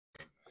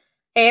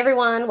Hey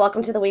everyone,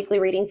 welcome to the weekly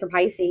reading for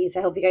Pisces.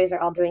 I hope you guys are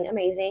all doing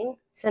amazing.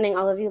 Sending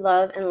all of you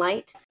love and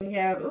light. We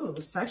have,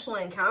 sexual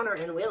encounter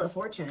and Wheel of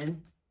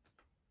Fortune.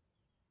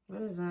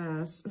 What is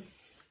this?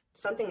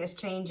 Something is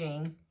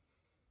changing.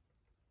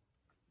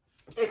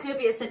 It could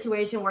be a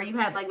situation where you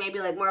had maybe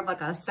more of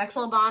a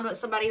sexual bond with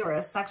somebody or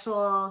a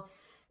sexual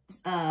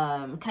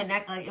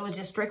connect, it was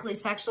just strictly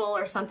sexual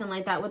or something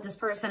like that with this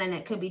person, and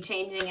it could be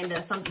changing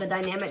into the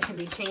dynamic could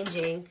be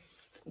changing.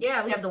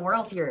 Yeah, we have the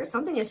World here.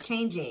 Something is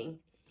changing.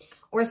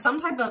 Or some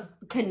type of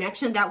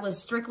connection that was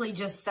strictly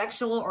just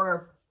sexual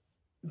or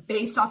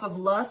based off of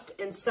lust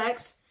and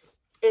sex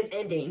is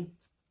ending.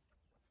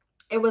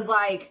 It was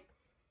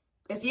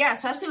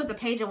especially with the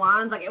Page of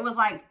Wands, it was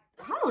I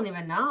don't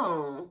even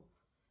know.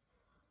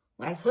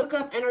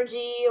 Hookup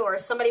energy, or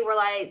somebody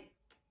were it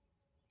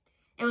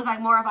was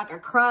more of a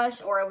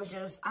crush, or it was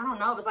just, I don't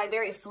know, it was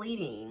very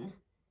fleeting.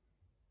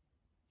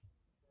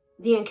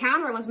 The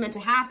encounter was meant to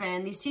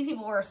happen. These two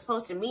people were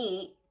supposed to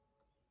meet,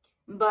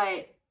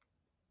 but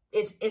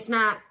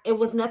it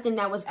was nothing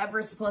that was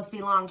ever supposed to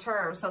be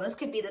long-term. So this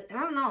could be I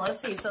don't know. Let's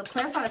see. So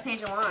clarify the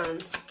Page of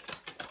Wands.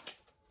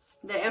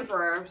 The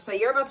Emperor. So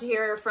you're about to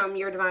hear from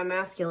your Divine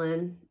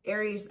Masculine.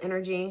 Aries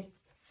energy.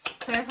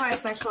 Clarify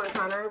sexual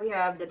encounter. We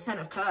have the Ten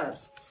of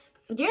Cups.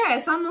 Yeah,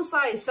 it's almost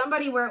like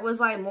somebody where it was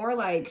more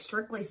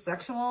strictly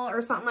sexual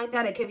or something like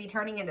that. It could be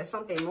turning into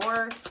something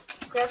more.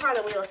 Clarify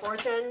the Wheel of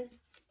Fortune.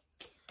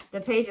 The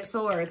Page of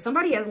Swords.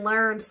 Somebody has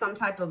learned some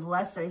type of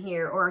lesson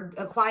here or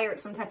acquired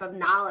some type of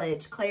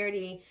knowledge,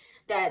 clarity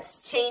that's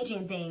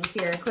changing things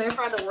here.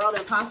 Clarify the World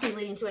and possibly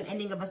leading to an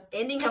ending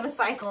of a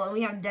cycle. And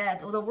we have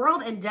death. Well, the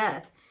World and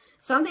death.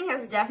 Something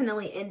has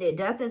definitely ended.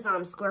 Death is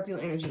Scorpio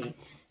energy.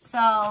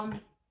 So,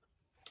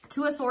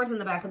 Two of Swords in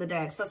the back of the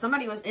deck. So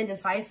somebody was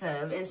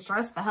indecisive and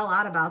stressed the hell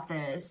out about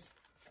this.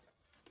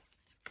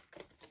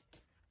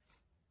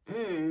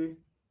 You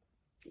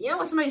know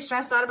what somebody's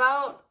stressed out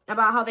about?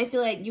 About how they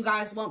feel like you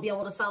guys won't be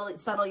able to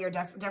settle your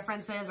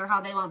differences, or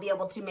how they won't be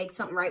able to make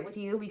something right with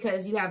you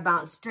because you have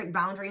strict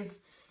boundaries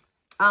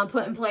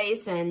put in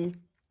place. And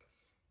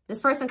this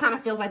person kind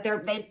of feels like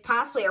they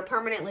possibly are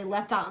permanently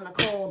left out in the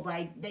cold.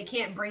 They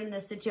can't bring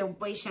this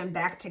situation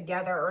back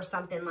together or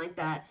something like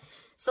that.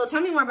 So tell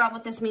me more about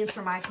what this means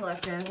for my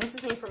collective. What's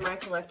this mean for my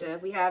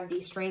collective? We have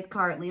the Strength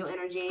card, Leo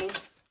energy.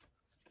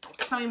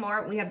 Tell me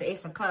more. We have the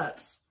Ace of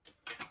Cups.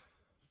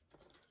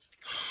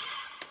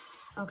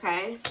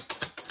 Okay.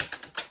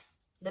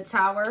 The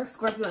Tower,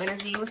 Scorpio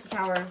energy. What's the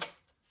Tower?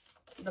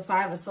 The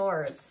Five of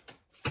Swords.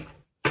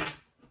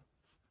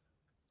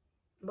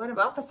 What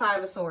about the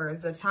Five of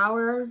Swords? The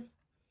Tower.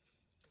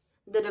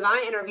 The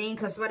Divine intervened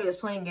because somebody was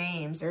playing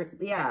games. Or,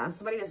 yeah,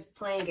 somebody was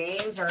playing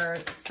games. Or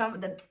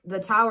the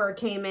Tower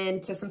came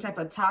into some type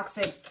of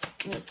toxic.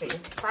 Let's see.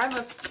 Five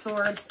of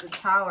Swords, the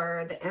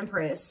Tower, the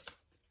Empress.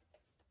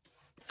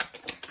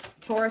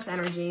 Taurus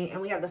energy.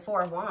 And we have the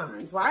Four of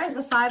Wands. Why is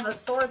the Five of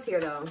Swords here,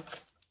 though?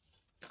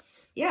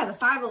 Yeah, the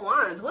Five of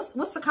Wands.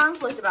 What's the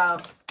conflict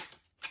about?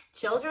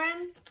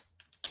 Children?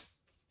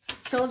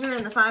 Children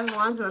and the Five of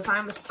Wands and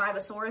the Five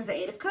of Swords, the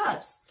Eight of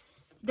Cups.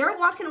 They're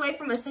walking away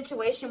from a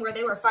situation where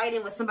they were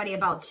fighting with somebody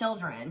about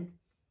children.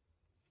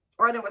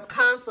 Or there was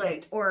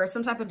conflict or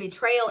some type of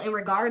betrayal in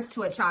regards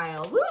to a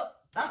child. Woo!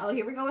 Uh-oh,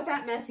 here we go with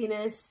that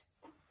messiness.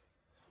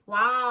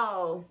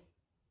 Wow.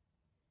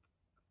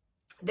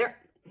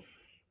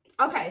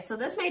 Okay, so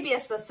this may be a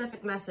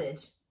specific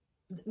message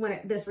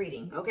this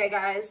reading. Okay,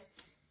 guys?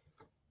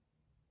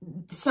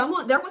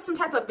 There was some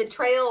type of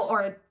betrayal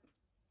or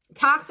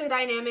toxic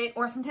dynamic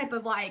or some type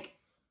of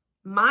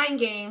mind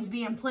games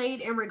being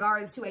played in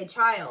regards to a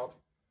child.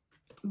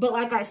 But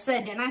like I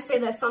said, didn't I say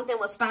that something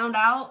was found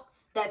out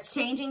that's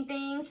changing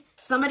things?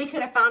 Somebody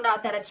could have found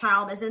out that a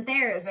child isn't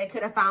theirs. They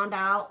could have found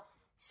out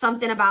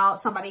something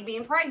about somebody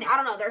being pregnant. I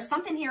don't know. There's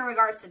something here in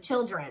regards to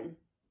children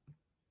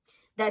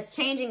that's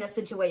changing a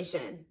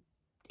situation.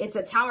 It's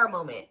a Tower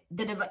moment.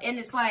 And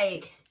it's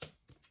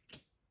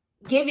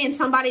giving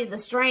somebody the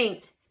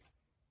strength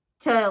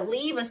to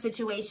leave a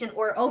situation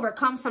or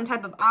overcome some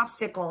type of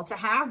obstacle to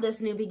have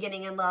this new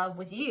beginning in love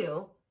with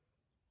you,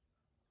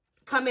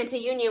 come into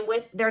union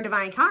with their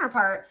divine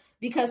counterpart,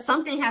 because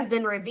something has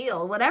been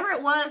revealed. Whatever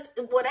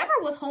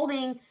was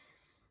holding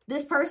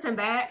this person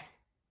back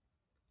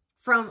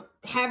from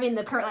having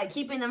the courage,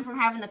 keeping them from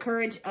having the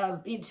courage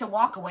to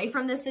walk away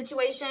from this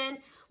situation,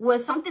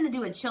 was something to do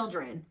with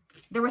children.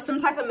 There was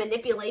some type of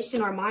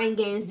manipulation or mind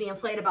games being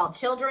played about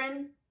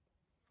children.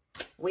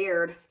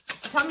 Weird.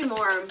 So tell me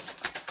more.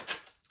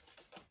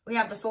 We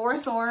have the Four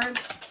of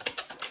Swords.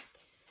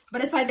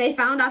 But it's they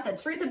found out the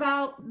truth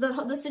about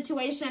the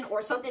situation,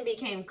 or something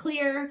became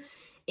clear,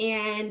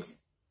 and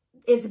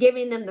it's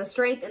giving them the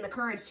strength and the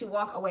courage to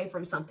walk away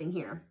from something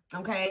here.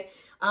 Okay?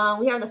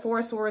 We have the Four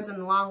of Swords in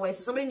the long way.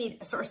 So some of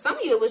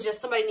you, it was just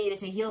somebody needed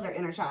to heal their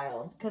inner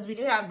child, because we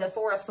do have the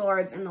Four of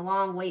Swords in the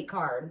long wait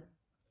card.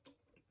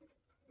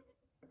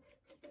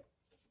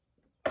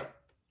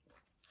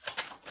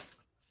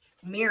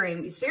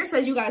 Mirroring. Spirit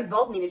says you guys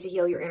both needed to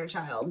heal your inner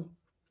child.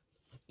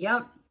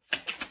 Yep.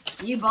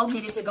 You both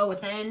needed to go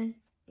within.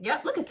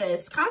 Yep, look at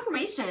this.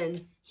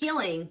 Confirmation,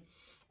 healing,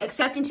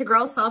 accepting to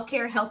grow,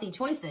 self-care, healthy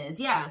choices.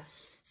 Yeah.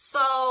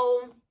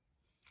 So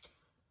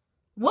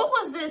what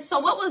was this? So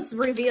what was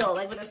revealed?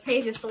 Like with this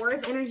Page of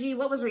Swords energy,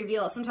 what was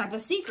revealed? Some type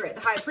of secret,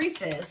 the High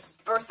Priestess,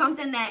 or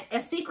something that,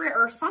 a secret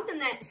or something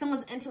that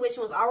someone's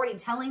intuition was already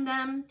telling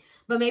them,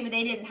 but maybe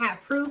they didn't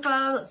have proof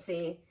of. Let's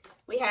see.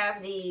 We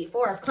have the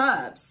Four of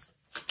Cups.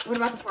 What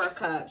about the Four of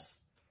Cups?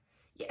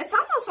 It's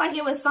almost like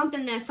it was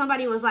something that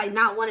somebody was like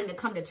not wanting to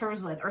come to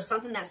terms with, or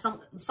something that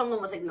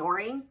someone was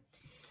ignoring.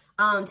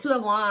 Two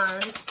of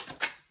Wands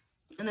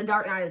and the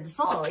Dark Night of the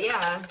Soul.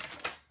 Yeah.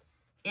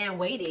 And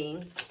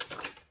waiting.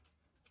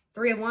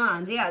 Three of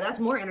Wands. Yeah, that's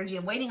more energy.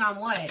 And waiting on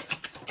what?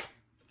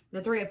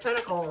 The Three of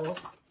Pentacles.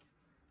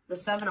 The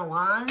Seven of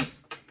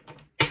Wands.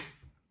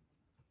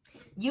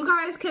 You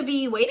guys could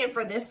be waiting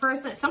for this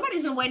person.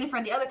 Somebody's been waiting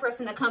for the other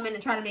person to come in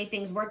and try to make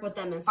things work with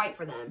them and fight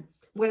for them.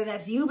 Whether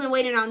that's you've been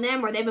waiting on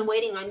them, or they've been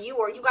waiting on you,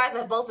 or you guys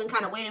have both been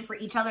kind of waiting for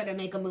each other to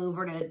make a move,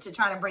 or to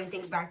try to bring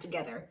things back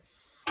together.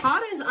 How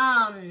does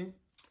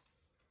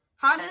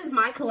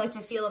my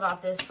collective feel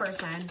about this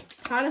person?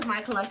 How does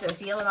my collective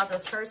feel about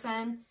this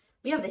person?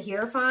 We have the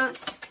Hierophant,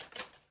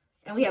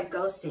 and we have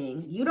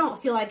ghosting. You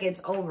don't feel like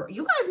it's over.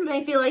 You guys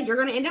may feel like you're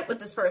going to end up with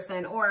this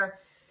person, or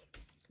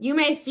you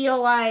may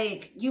feel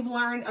like you've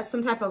learned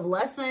some type of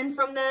lesson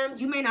from them.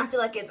 You may not feel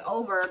like it's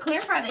over.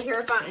 Clarify the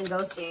Hierophant and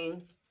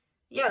ghosting.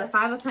 Yeah, the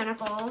Five of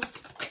Pentacles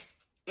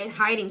and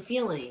hiding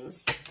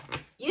feelings.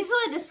 You feel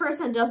like this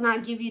person does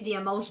not give you the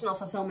emotional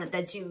fulfillment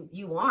that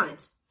you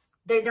want.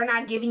 They're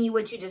not giving you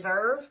what you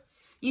deserve.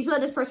 You feel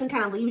like this person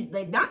kind of leaves,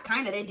 they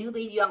do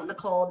leave you out in the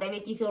cold. They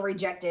make you feel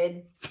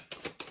rejected.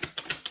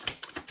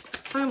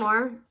 One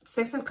more.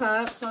 Six of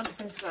Cups. What was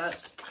the Six of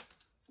Cups?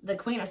 The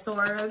Queen of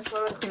Swords.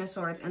 What was the Queen of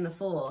Swords? And the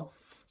Fool.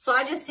 So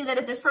I just see that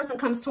if this person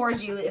comes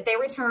towards you, if they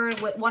return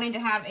with wanting to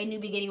have a new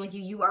beginning with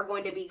you, you are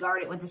going to be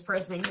guarded with this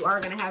person, and you are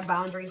going to have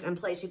boundaries in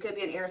place. You could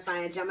be an air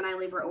sign, a Gemini,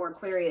 Libra, or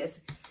Aquarius,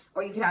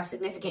 or you could have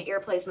significant air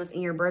placements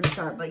in your birth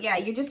chart. But yeah,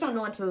 you just don't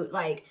know what to,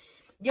 like,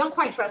 you don't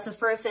quite trust this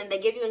person. They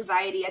give you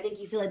anxiety. I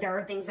think you feel like there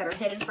are things that are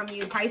hidden from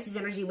you. Pisces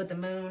energy with the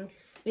moon.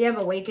 We have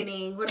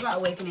awakening. What about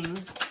awakening?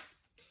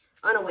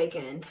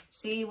 Unawakened.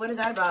 See, what is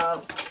that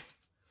about?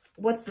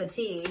 What's the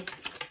T?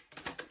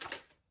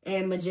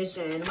 And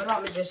Magician. What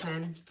about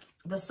Magician?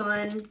 The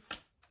Sun.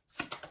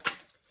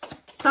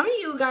 Some of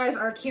you guys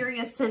are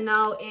curious to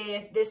know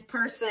if this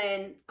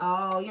person,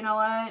 oh, you know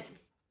what?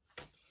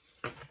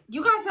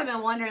 You guys have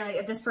been wondering like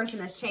if this person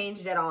has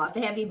changed at all, if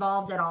they have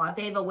evolved at all, if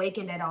they've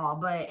awakened at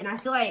all. And I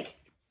feel like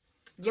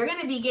you're going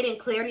to be getting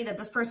clarity that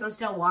this person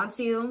still wants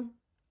you.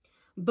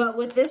 But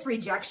with this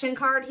rejection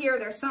card here,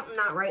 there's something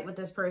not right with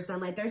this person.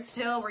 Like they're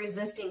still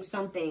resisting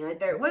something.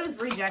 Like what is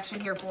rejection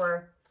here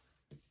for?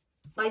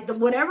 Like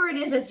whatever it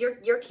is that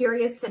you're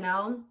curious to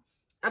know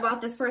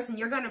about this person,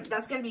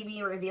 that's gonna be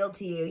being revealed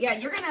to you. Yeah,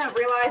 you're gonna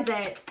realize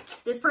that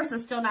this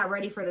person's still not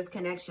ready for this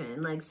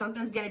connection. Like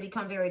something's gonna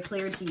become very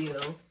clear to you.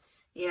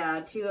 Yeah,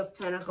 Two of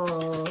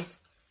Pentacles,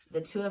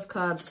 the Two of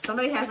Cups.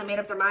 Somebody hasn't made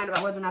up their mind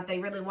about whether or not they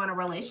really want a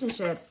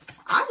relationship.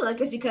 I feel like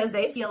it's because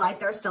they feel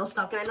like they're still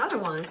stuck in another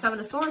one. Seven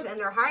of Swords, and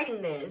they're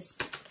hiding this,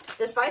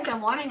 despite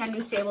them wanting a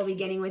new stable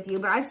beginning with you.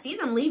 But I see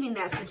them leaving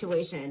that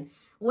situation.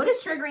 What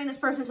is triggering this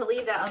person to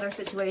leave that other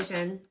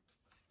situation?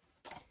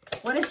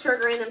 What is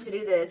triggering them to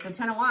do this? The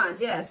Ten of Wands,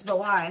 yes. But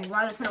why?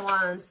 Why the Ten of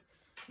Wands?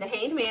 The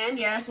Hanged Man,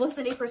 yes. What's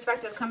the new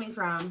perspective coming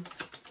from?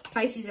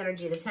 Pisces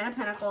energy. The Ten of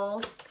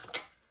Pentacles.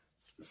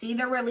 See,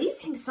 they're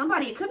releasing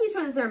somebody. It could be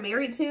somebody that they're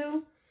married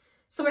to.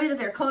 Somebody that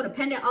they're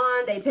codependent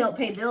on. They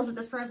pay bills with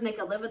this person. They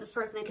could live with this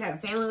person. They could have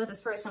a family with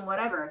this person,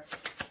 whatever.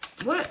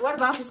 What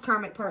about this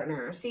karmic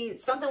partner? See,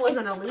 something was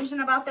an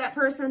illusion about that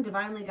person.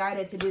 Divinely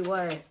guided to do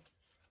what?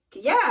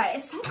 Yeah,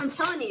 I'm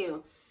telling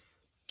you.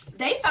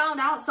 They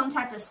found out some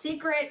type of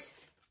secret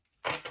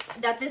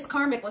that this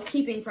karmic was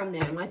keeping from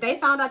them. Like they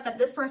found out that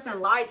this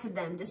person lied to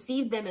them,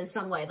 deceived them in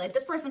some way. Like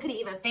this person could have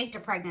even faked a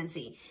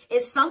pregnancy.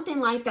 It's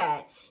something like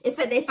that. It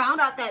said they found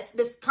out that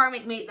this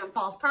karmic made them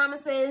false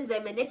promises. They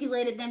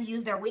manipulated them,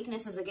 used their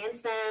weaknesses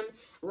against them,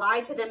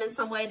 lied to them in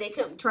some way. They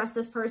couldn't trust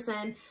this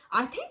person.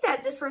 I think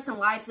that this person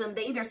lied to them.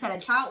 They either said a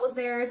child was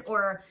theirs,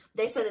 or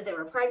they said that they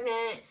were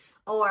pregnant,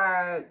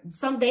 or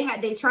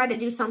they tried to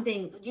use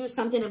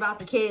something about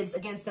the kids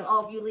against them.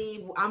 Oh, if you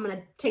leave, I'm going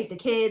to take the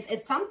kids.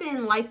 It's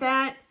something like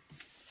that.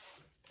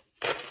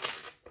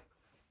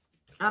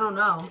 I don't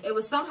know. It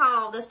was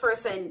somehow this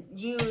person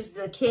used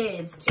the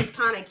kids to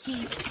kind of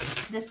keep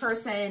this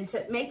person,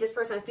 to make this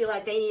person feel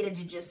like they needed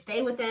to just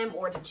stay with them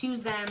or to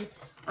choose them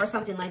or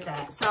something like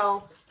that.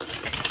 So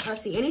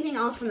let's see. Anything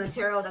else from the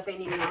tarot that they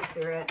need to know,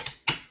 Spirit?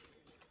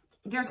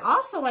 There's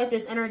also like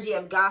this energy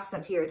of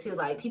gossip here too.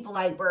 Like people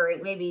like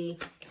maybe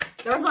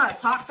there was a lot of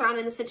talk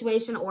surrounding the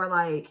situation, or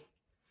like,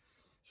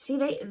 see,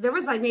 there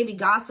was like maybe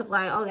gossip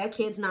like, oh, that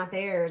kid's not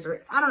theirs,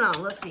 or I don't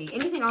know. Let's see.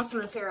 Anything else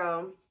from the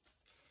tarot?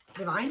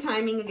 Divine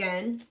timing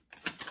again.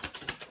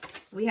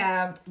 We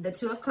have the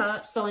Two of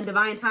Cups. So in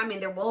divine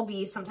timing, there will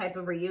be some type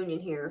of reunion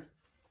here.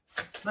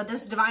 But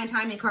this divine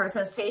timing card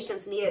says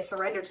patience needed,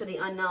 surrender to the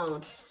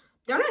unknown.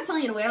 They're not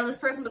telling you to wait on this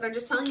person, but they're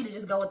just telling you to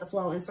just go with the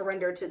flow and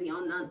surrender to the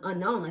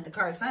unknown, like the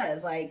card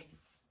says. Like,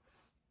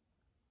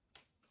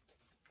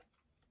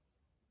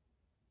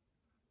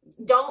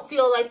 don't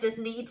feel like this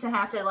need to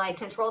have to like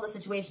control the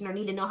situation or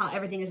need to know how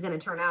everything is going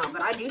to turn out.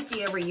 But I do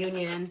see a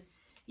reunion.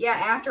 Yeah,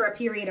 after a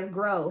period of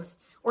growth,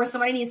 or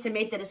somebody needs to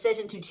make the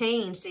decision to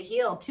change, to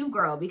heal, to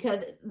grow,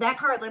 because that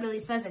card literally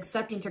says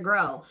accepting to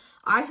grow.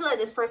 I feel like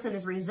this person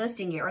is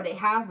resisting it, or they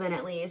have been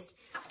at least.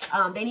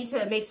 They need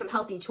to make some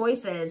healthy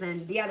choices.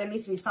 And yeah, there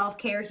needs to be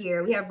self-care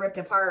here. We have ripped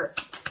apart.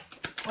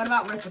 What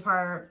about ripped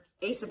apart?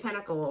 Ace of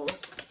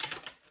Pentacles.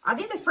 I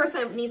think this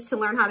person needs to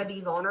learn how to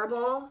be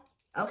vulnerable.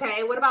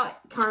 Okay, what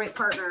about karmic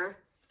partner?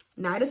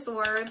 Knight of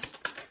Swords.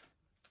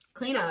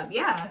 Cleanup.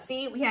 Yeah,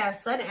 see, we have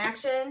sudden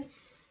action.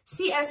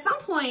 See, at some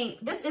point,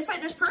 it's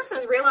like this person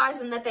is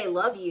realizing that they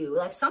love you.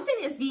 Like something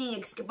is being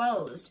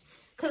exposed.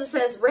 Because it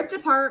says ripped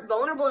apart,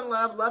 vulnerable in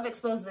love, love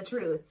exposes the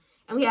truth.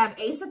 And we have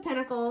Ace of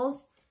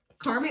Pentacles,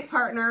 karmic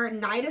partner,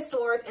 Knight of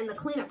Swords, and the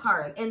cleanup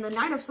card. And the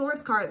Knight of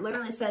Swords card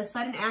literally says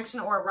sudden action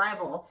or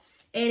arrival.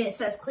 And it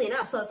says clean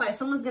up. So it's like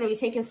someone's going to be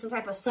taking some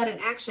type of sudden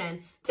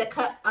action to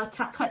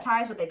cut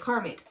ties with a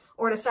karmic,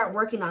 or to start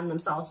working on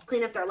themselves,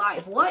 clean up their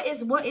life. What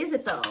is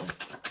it though?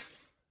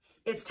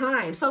 It's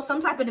time. So some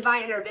type of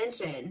divine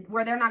intervention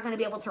where they're not going to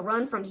be able to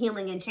run from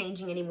healing and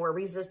changing anymore,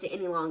 resist it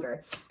any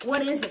longer.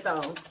 What is it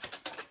though?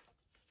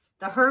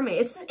 The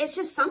Hermit. It's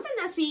just something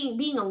that's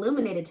being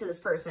illuminated to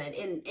this person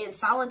in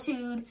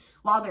solitude,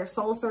 while they're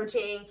soul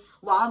searching,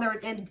 while they're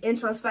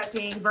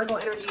introspecting, Virgo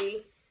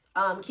energy.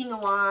 King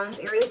of Wands,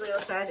 Aries, Leo,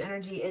 Sag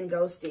energy, and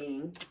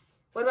ghosting.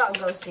 What about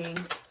ghosting?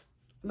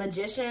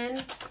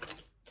 Magician.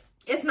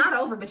 It's not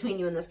over between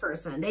you and this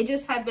person. They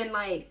just have been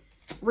like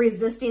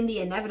resisting the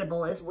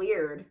inevitable. It's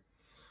weird.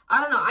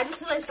 I don't know. I just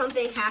feel like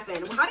something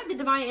happened. How did the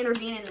divine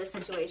intervene in this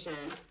situation?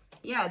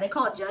 Yeah, they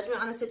call it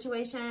judgment on a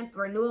situation.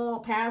 Renewal,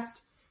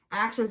 past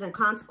actions and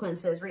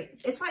consequences.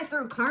 It's like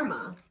through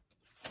karma.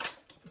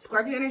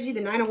 Scorpio energy,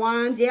 the Nine of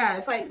Wands. Yeah,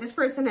 it's like this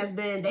person they've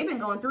been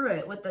going through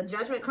it with the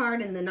Judgment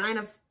card and the Nine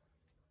of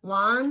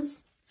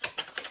Wands.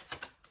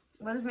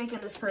 What is making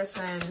this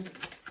person?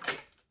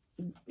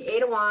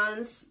 Eight of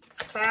Wands.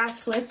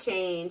 Fast, swift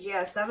change.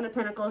 Yeah, Seven of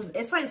Pentacles.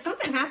 It's like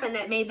something happened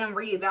that made them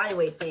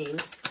reevaluate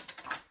things.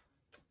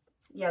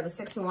 Yeah, the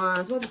Six of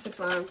Wands. What are the Six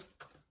of Wands?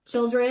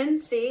 Children.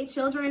 See?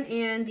 Children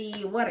and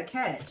the what a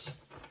catch.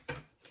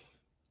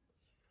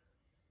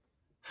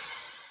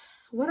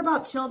 What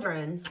about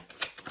children?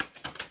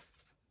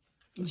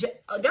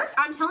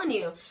 I'm telling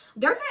you,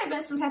 there could have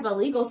been some type of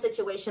legal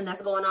situation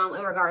that's going on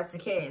in regards to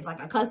kids,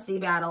 like a custody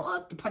battle,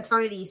 a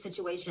paternity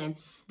situation.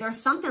 There's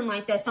something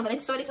like that. Somebody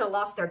could have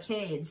lost their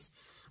kids.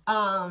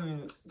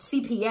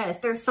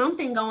 CPS. There's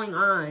something going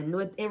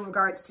on in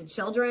regards to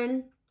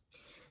children.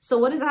 So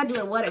what does that do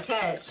with what a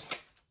catch?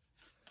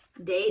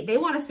 They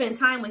want to spend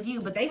time with you,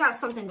 but they got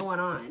something going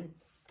on.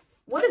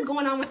 What is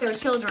going on with their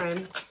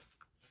children?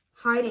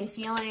 Hiding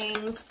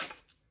feelings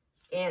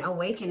and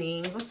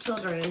awakening. What's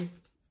children?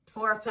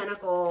 Four of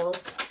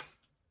Pentacles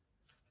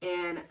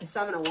and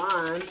Seven of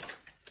Wands.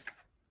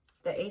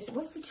 The Ace.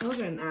 What's the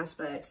children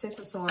aspect? Six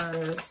of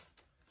Swords.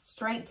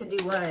 Strength to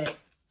do what?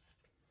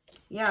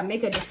 Yeah,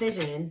 make a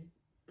decision.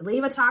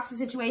 Leave a toxic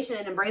situation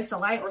and embrace the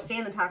light, or stay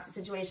in the toxic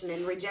situation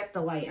and reject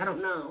the light. I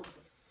don't know.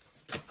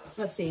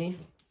 Let's see.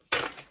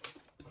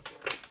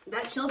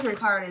 That children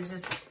card is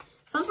just...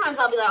 Sometimes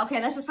I'll be like, okay,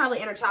 that's just probably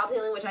inner child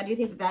healing, which I do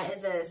think that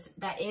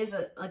is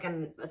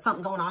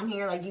something going on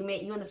here. Like you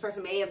and this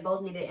person may have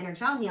both needed inner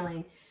child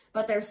healing,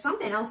 but there's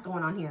something else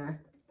going on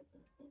here.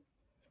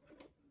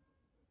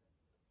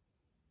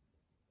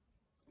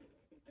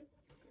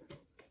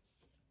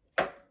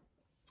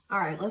 All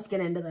right, let's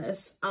get into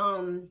this.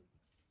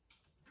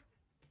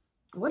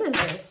 What is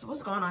this?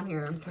 What's going on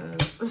here?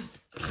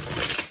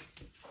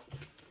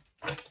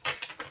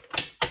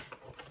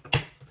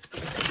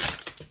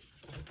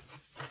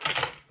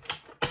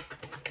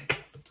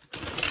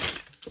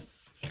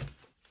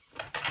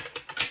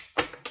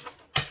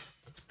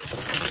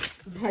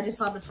 I just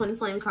saw the twin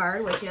flame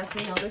card, which yes,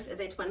 we know this is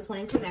a twin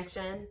flame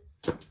connection.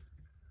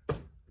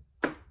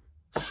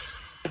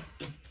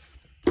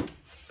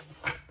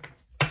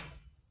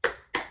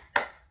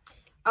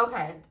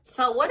 Okay,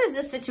 so what is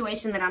this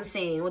situation that I'm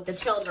seeing with the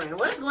children?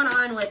 What is going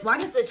on with, why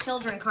does the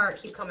children card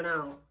keep coming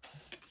out?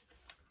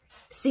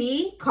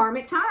 See,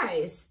 karmic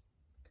ties.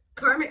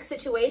 Karmic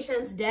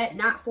situations, debt,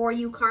 not for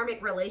you,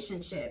 karmic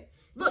relationship.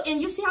 Look,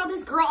 and you see how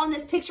this girl on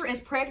this picture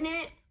is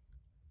pregnant?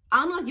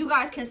 I don't know if you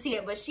guys can see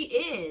it, but she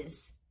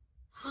is.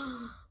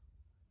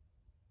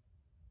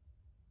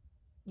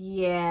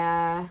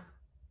 Yeah.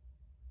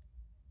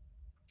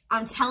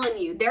 I'm telling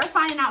you, they're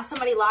finding out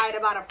somebody lied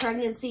about a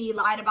pregnancy,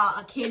 lied about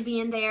a kid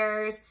being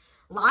theirs,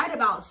 lied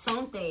about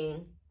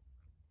something.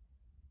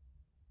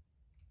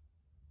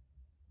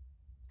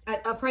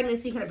 A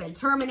pregnancy could have been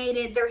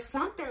terminated. There's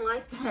something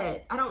like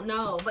that. I don't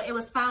know, but it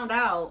was found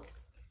out.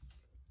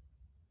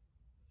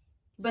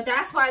 But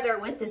that's why they're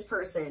with this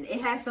person.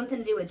 It has something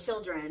to do with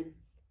children.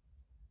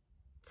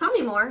 Tell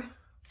me more.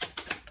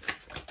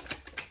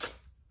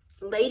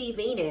 Lady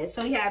Venus.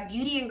 So you have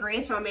beauty and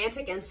grace,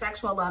 romantic and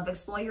sexual love.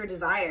 Explore your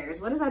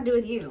desires. What does that do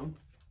with you?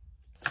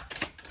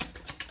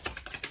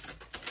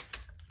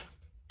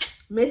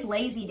 Miss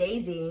Lazy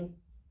Daisy.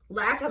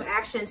 Lack of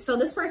action. So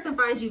this person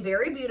finds you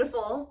very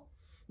beautiful.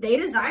 They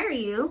desire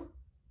you.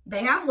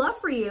 They have love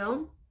for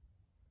you.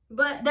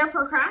 But they're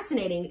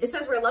procrastinating. It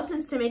says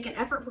reluctance to make an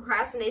effort,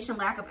 procrastination,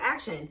 lack of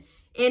action.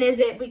 And is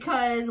it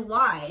because,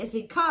 why? It's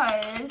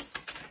because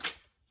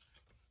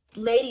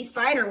Lady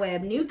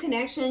Spiderweb, new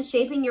connections,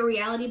 shaping your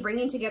reality,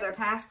 bringing together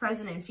past,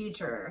 present, and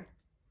future.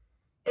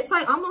 It's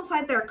like almost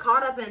like they're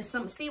caught up in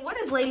some, see, what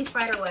is Lady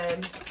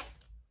Spiderweb?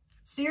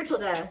 Spiritual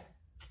death.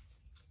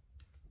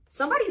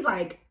 Somebody's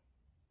like,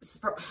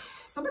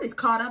 somebody's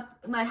caught up,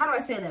 like, how do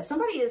I say that?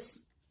 Somebody is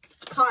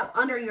caught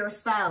under your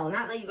spell.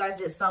 Not that you guys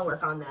did spell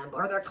work on them,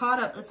 or they're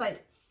caught up. It's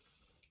like,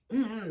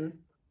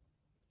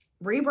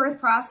 rebirth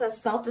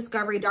process,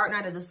 self-discovery, dark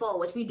night of the soul,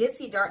 which we did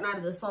see dark night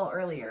of the soul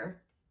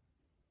earlier.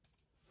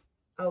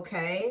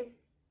 Okay.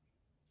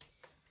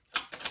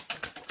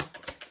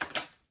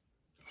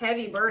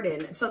 Heavy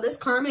burden. So this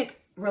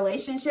karmic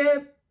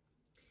relationship,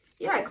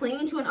 yeah,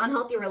 clinging to an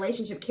unhealthy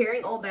relationship,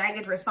 carrying old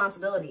baggage,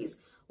 responsibilities.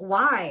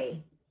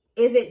 Why?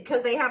 Is it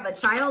because they have a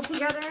child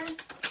together?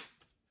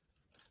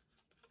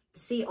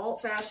 See,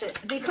 old-fashioned,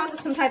 because of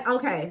some type,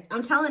 okay,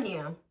 I'm telling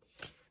you,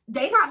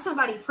 they got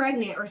somebody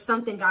pregnant or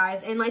something,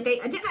 guys, and like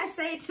didn't I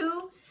say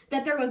too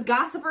that there was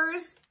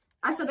gossipers?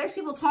 I said there's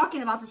people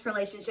talking about this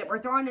relationship or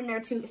throwing in their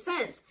 2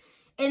 cents,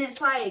 and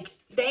it's like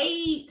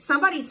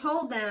somebody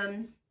told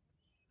them,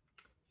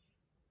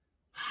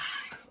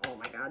 oh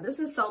my God, this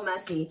is so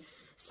messy.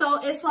 So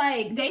it's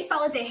like they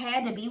felt like they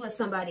had to be with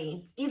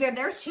somebody. Either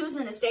they're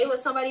choosing to stay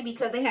with somebody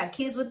because they have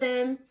kids with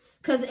them,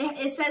 because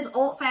it says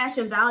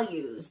old-fashioned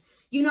values.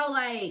 You know,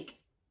 like,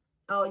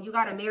 oh, you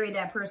got to marry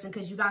that person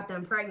because you got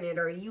them pregnant,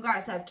 or you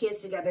guys have kids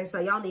together, so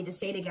y'all need to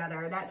stay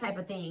together, that type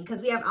of thing. Because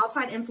we have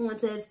outside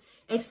influences,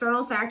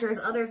 external factors,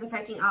 others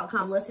affecting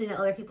outcome, listening to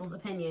other people's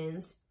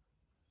opinions,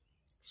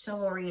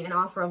 chivalry, and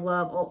offer of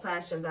love,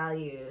 old-fashioned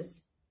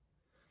values.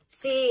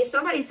 See,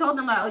 somebody told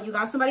them, like, oh, you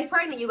got somebody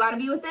pregnant, you got to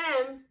be with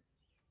them.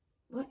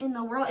 What in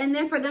the world? And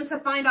then for them to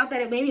find out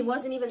that it maybe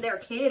wasn't even their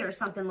kid or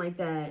something like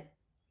that.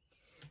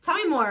 Tell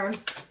me more.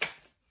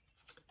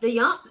 The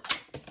young...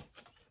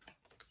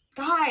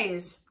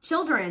 Guys,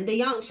 children, the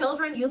young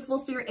children, youthful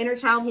spirit, inner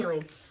child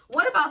healing.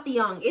 What about the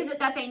young? Is it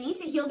that they need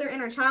to heal their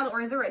inner child, or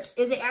is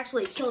it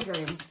actually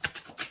children?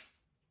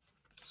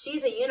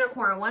 She's a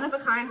unicorn, one of a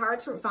kind, hard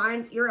to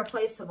find,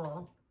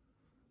 irreplaceable.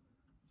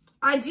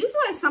 I do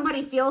feel like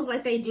somebody feels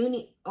like they do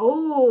need,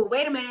 oh,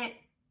 wait a minute.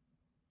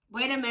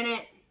 Wait a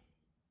minute.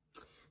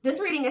 This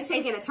reading is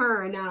taking a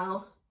turn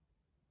now.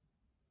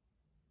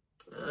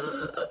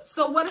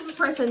 So what is this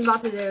person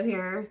about to do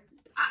here?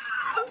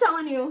 I'm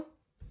telling you.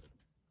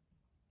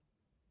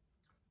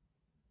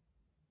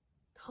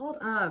 Hold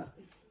up.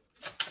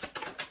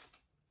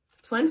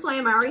 Twin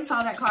flame. I already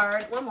saw that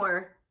card. One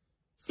more.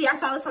 See, I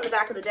saw this on the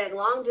back of the deck.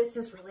 Long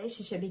distance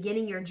relationship.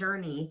 Beginning your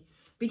journey.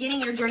 Beginning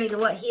your journey to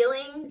what?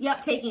 Healing?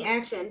 Yep. Taking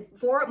action.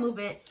 Forward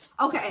movement.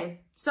 Okay.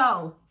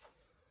 So,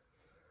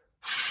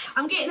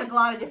 I'm getting a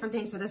lot of different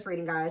things for this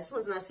reading, guys. This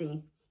one's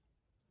messy.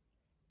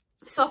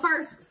 So,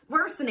 first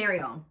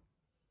scenario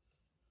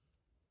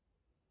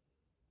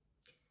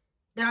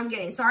that I'm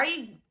getting. So, I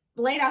already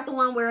laid out the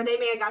one where they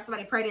may have got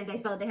somebody pregnant. They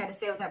felt they had to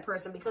stay with that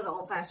person because of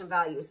old-fashioned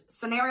values.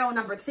 Scenario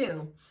number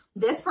 2.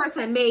 This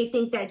person may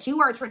think that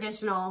you are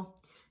traditional.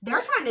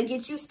 They're trying to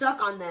get you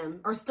stuck on them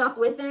or stuck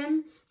with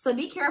them. So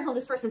be careful,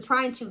 this person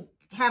trying to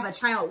have a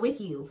child with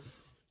you.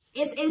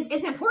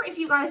 It's important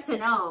for you guys to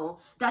know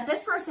that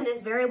this person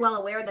is very well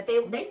aware that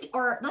they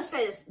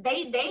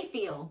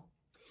feel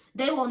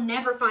they will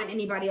never find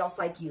anybody else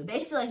like you.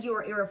 They feel like you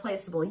are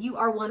irreplaceable. You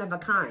are one of a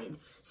kind.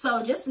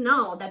 So just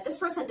know that this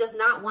person does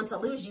not want to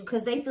lose you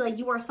because they feel like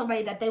you are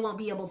somebody that they won't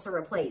be able to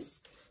replace.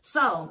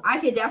 So I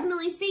could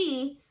definitely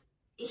see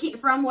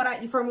from what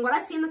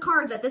I see in the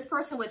cards that this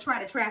person would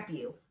try to trap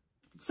you.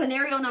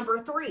 Scenario number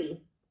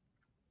 3.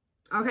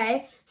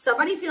 Okay?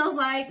 Somebody feels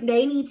like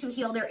they need to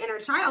heal their inner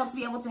child to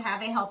be able to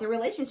have a healthy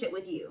relationship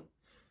with you.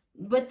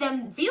 But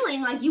them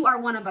feeling like you are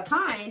one of a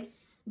kind,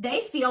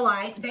 they feel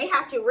like they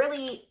have to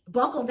really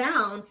buckle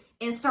down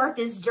and start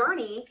this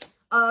journey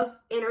of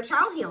inner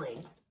child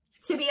healing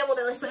to be able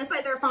to, so it's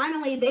like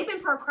they've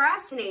been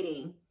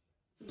procrastinating,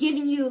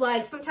 giving you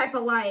like some type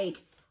of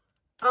like,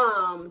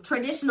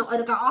 traditional,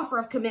 like an offer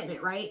of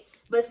commitment, right?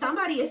 But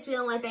somebody is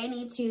feeling like they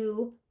need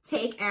to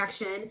take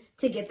action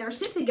to get their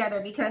shit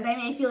together because they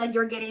may feel like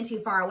you're getting too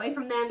far away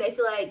from them. They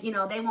feel like, you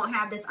know, they won't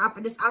have this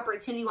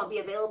opportunity won't be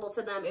available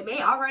to them. It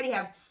may already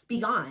have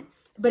begun,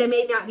 but it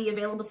may not be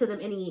available to them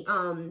any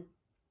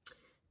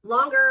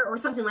longer or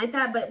something like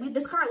that. But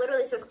this card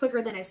literally says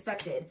quicker than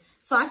expected.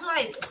 So I feel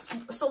like,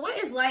 so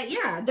what is like,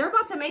 yeah, they're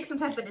about to make some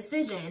type of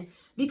decision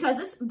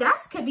because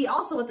that could be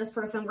also what this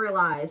person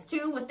realized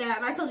too with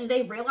that. I told you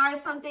they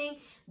realized something.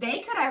 They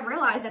could have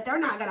realized that they're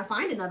not going to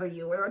find another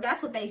you, or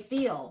that's what they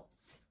feel.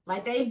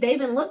 Like they've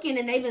been looking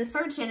and they've been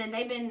searching and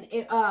they've been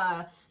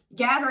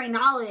gathering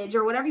knowledge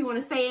or whatever you want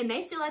to say, and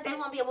they feel like they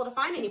won't be able to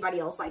find anybody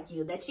else like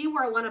you, that you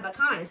were one of a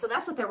kind. So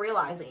that's what they're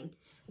realizing.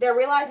 They're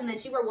realizing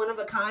that you were one of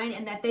a kind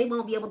and that they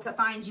won't be able to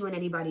find you in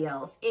anybody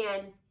else,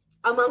 and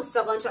amongst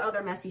a bunch of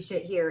other messy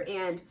shit here.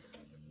 And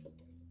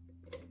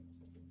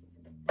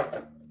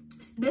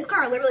this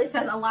card literally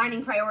says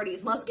aligning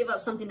priorities, must give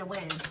up something to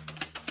win.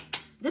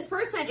 This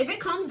person, if it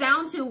comes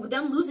down to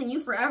them losing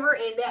you forever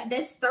and that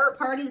this third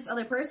party, this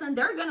other person,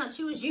 they're going to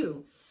choose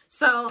you.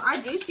 So I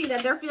do see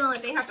that they're feeling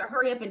like they have to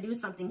hurry up and do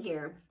something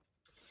here.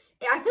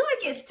 I feel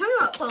like it's, tell me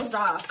about closed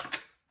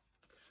off.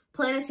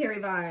 Planetary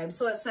vibes.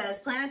 So it says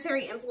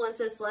planetary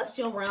influences,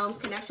 celestial realms,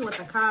 connection with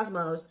the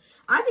cosmos.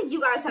 I think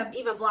you guys have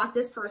even blocked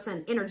this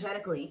person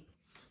energetically.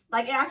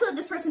 Like, I feel like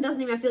this person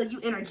doesn't even feel you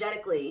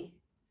energetically.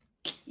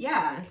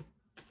 Yeah.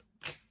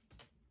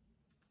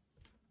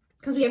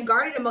 Because we have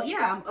guarded,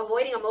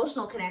 avoiding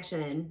emotional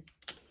connection.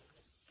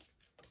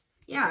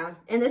 Yeah.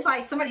 And it's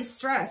like somebody's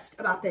stressed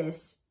about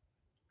this.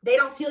 They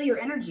don't feel your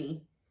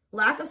energy.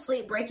 Lack of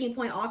sleep, breaking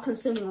point,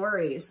 all-consuming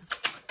worries.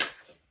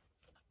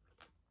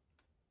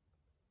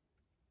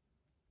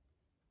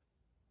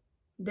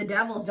 The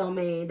devil's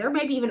domain. They're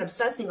maybe even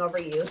obsessing over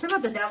you. Talk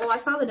about the devil. I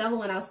saw the devil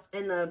when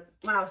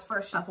I was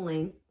first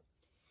shuffling.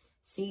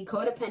 See,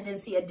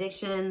 codependency,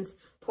 addictions,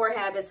 poor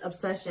habits,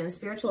 obsession,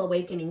 spiritual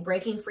awakening,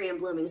 breaking free and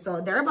blooming.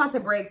 So they're about to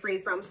break free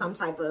from some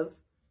type of,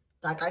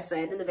 like I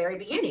said in the very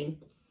beginning,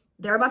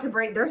 they're about to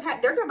break, they're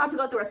about to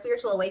go through a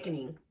spiritual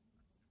awakening.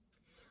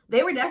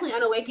 They were definitely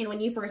unawakened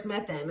when you first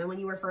met them and when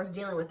you were first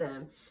dealing with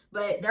them,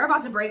 but they're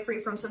about to break free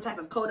from some type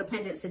of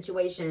codependent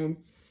situation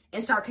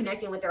and start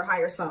connecting with their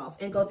higher self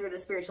and go through the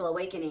spiritual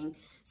awakening.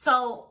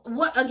 So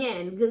what,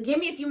 again, give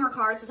me a few more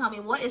cards to tell me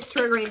what is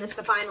triggering this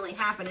to finally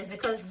happen. Is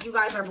it because you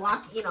guys are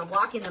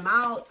blocking them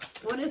out?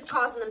 What is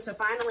causing them to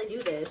finally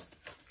do this?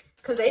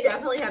 Because they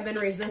definitely have been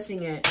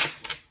resisting it.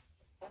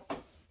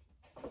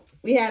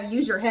 We have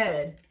use your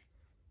head.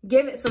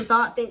 Give it some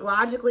thought. Think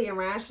logically and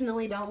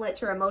rationally. Don't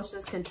let your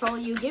emotions control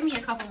you. Give me a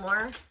couple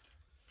more.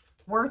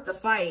 Worth the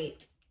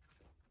fight.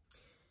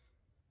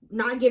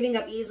 Not giving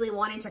up easily,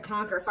 wanting to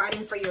conquer,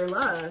 fighting for your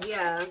love.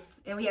 Yeah.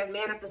 And we have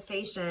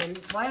manifestation.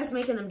 Why is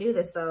making them do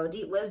this, though?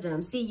 Deep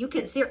wisdom. See, you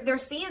can see, they're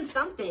seeing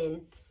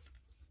something.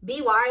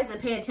 Be wise and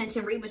pay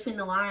attention. Read between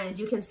the lines.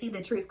 You can see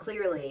the truth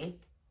clearly.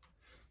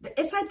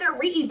 It's like they're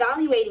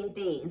reevaluating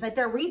things. Like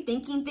they're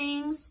rethinking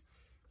things.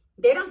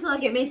 They don't feel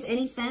like it makes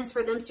any sense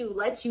for them to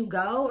let you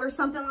go or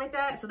something like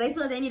that. So they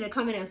feel like they need to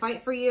come in and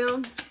fight for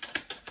you.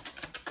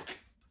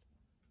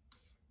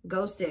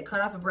 Ghosted,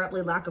 cut off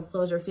abruptly, lack of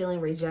closure, feeling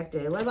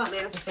rejected. What about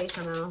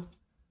manifestation, though?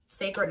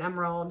 Sacred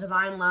emerald,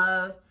 divine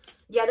love.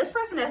 Yeah, this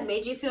person has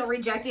made you feel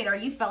rejected, or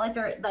you felt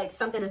like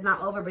something is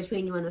not over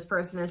between you and this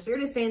person. And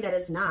Spirit is saying that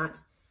it's not.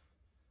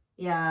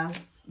 Yeah,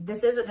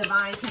 this is a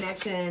divine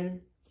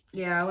connection.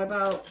 Yeah, what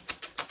about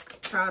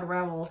proud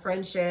rebel,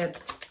 friendship,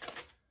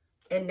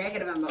 and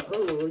negative emotion?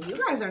 Ooh, you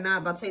guys are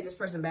not about to take this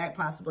person back,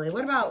 possibly.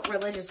 What about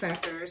religious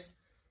factors?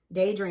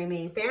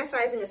 Daydreaming,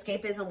 fantasizing,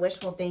 escapism,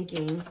 wishful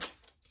thinking.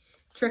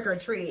 Trick or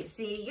treat.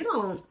 See, you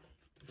don't,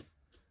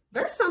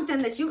 there's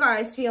something that you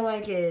guys feel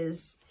like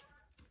is,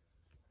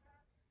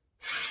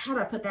 how do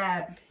I put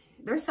that?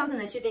 There's something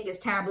that you think is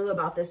taboo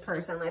about this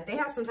person. Like they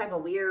have some type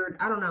of weird,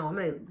 I don't know, I'm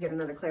going to get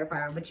another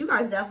clarifier, but you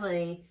guys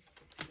definitely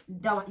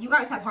don't, you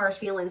guys have harsh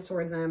feelings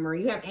towards them, or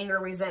you have anger,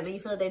 resentment,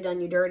 you feel like they've done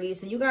you dirty.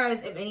 So you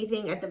guys, if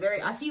anything, at the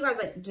very, I see you guys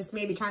like just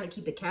maybe trying to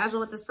keep it casual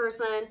with this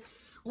person.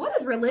 What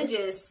is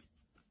religious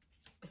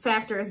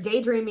factors,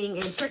 daydreaming,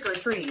 and trick or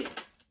treat?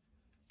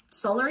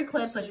 Solar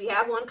eclipse, which we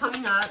have one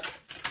coming up.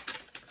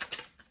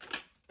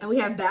 And we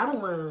have battle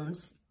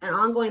wounds. An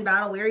ongoing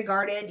battle, weary,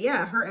 guarded.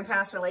 Yeah, hurt in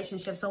past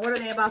relationships. So what are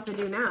they about to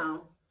do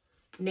now?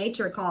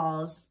 Nature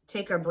calls.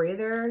 Take a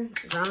breather.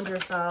 Ground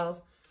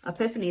yourself.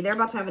 Epiphany. They're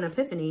about to have an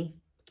epiphany.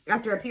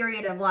 After a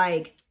period of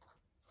like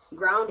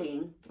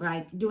grounding.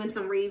 Like doing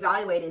some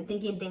reevaluating.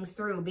 Thinking things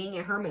through. Being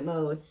in hermit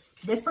mode.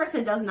 This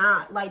person does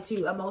not like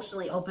to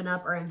emotionally open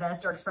up or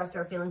invest or express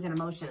their feelings and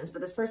emotions.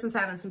 But this person's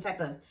having some type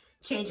of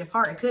change of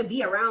heart. It could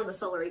be around the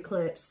solar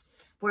eclipse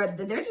where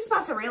they're just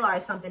about to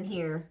realize something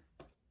here.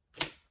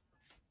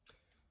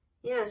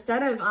 Yeah,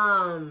 instead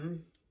of,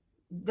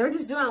 they're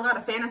just doing a lot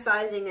of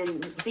fantasizing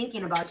and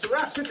thinking about you. What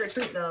about trick or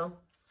treat, though?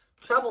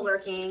 Trouble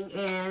lurking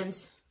and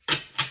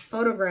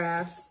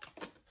photographs.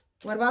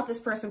 What about this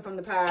person from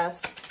the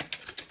past?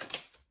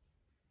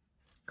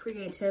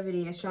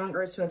 Creativity, a strong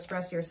urge to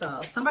express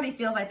yourself. Somebody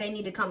feels like they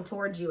need to come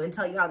towards you and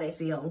tell you how they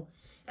feel.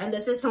 And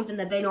this is something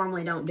that they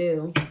normally don't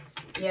do.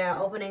 Yeah,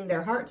 opening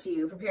their heart to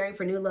you, preparing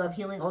for new love,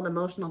 healing old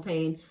emotional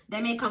pain.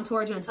 They may come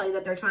towards you and tell you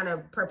that they're trying to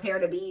prepare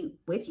to be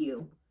with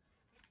you.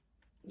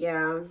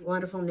 Yeah,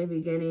 wonderful new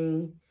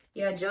beginning.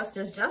 Yeah,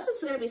 justice. Justice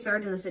is going to be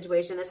served in the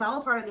situation. It's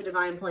all a part of the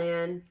divine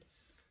plan.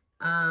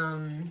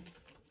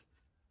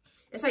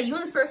 It's like you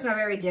and this person are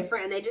very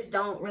different, and they just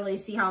don't really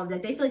see how,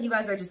 that they feel like you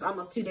guys are just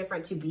almost too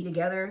different to be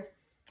together.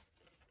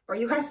 Or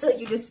you guys feel like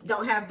you just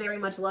don't have very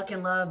much luck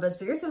in love. But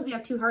Spirit says we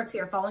have two hearts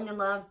here. Falling in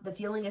love. The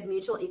feeling is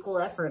mutual, equal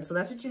effort. So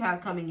that's what you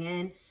have coming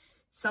in.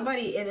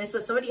 Somebody, and it's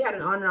with somebody you had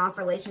an on and off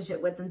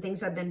relationship with, and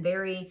things have been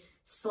very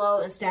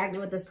slow and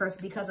stagnant with this person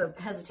because of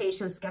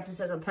hesitation,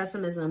 skepticism,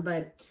 pessimism.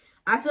 But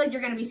I feel like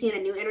you're going to be seeing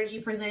a new energy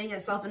presenting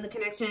itself in the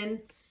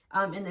connection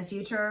in the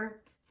future.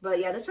 But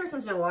yeah, this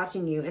person's been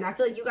watching you, and I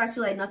feel like you guys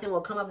feel like nothing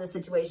will come of this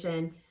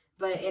situation,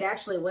 but it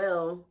actually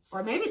will.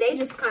 Or maybe they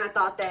just kind of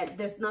thought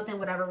that nothing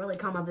would ever really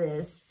come of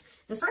this.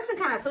 This person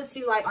kind of puts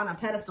you like on a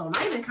pedestal.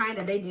 Not even kind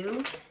of, they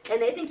do.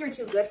 And they think you're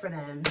too good for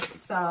them.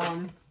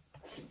 So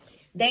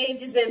they've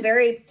just been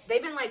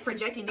they've been like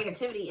projecting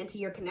negativity into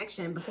your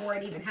connection before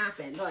it even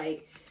happened.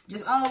 Like,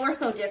 just, oh, we're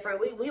so different.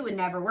 We're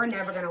never going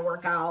to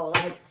work out.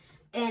 Like,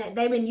 and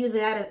they've been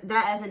using that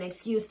as an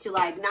excuse to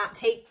like not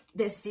take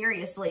this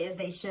seriously as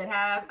they should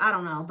have. I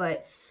don't know,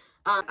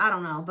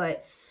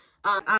 but